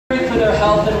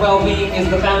health and well-being is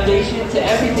the foundation to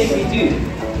everything we do.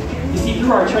 You see,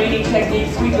 through our training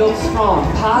techniques, we build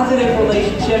strong, positive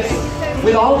relationships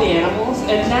with all the animals,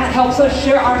 and that helps us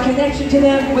share our connection to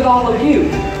them with all of you.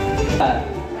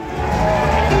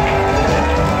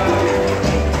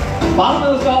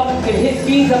 Bottlenose dolphins can hit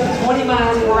speeds up to 20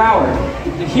 miles per hour.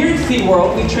 And here at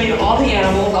Seaworld, we train all the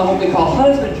animals on what we call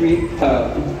husbandry.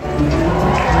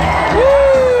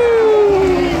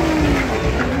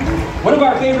 One of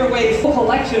our favorite ways is a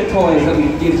collection of toys that we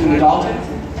give to the dolphins.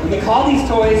 And we call these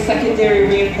toys secondary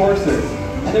reinforcers.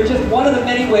 And they're just one of the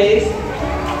many ways to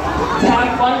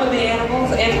have fun with the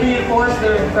animals and reinforce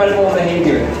their incredible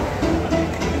behavior.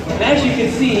 And as you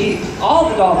can see, all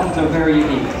the dolphins are very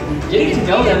unique. Getting to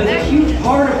know them is a huge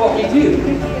part of what we do.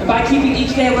 And by keeping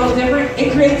each day a little different,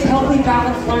 it creates healthy,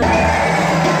 balanced learning.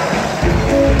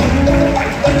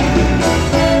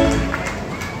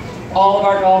 All of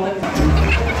our dolphins.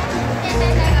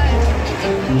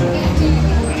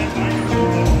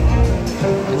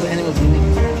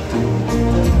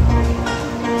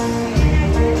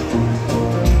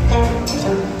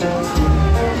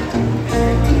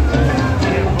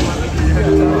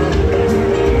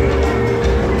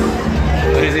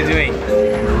 What is he doing?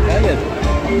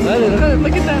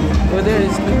 Look at that. Over there,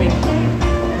 it's swimming.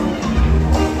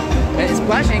 And it's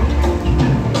splashing.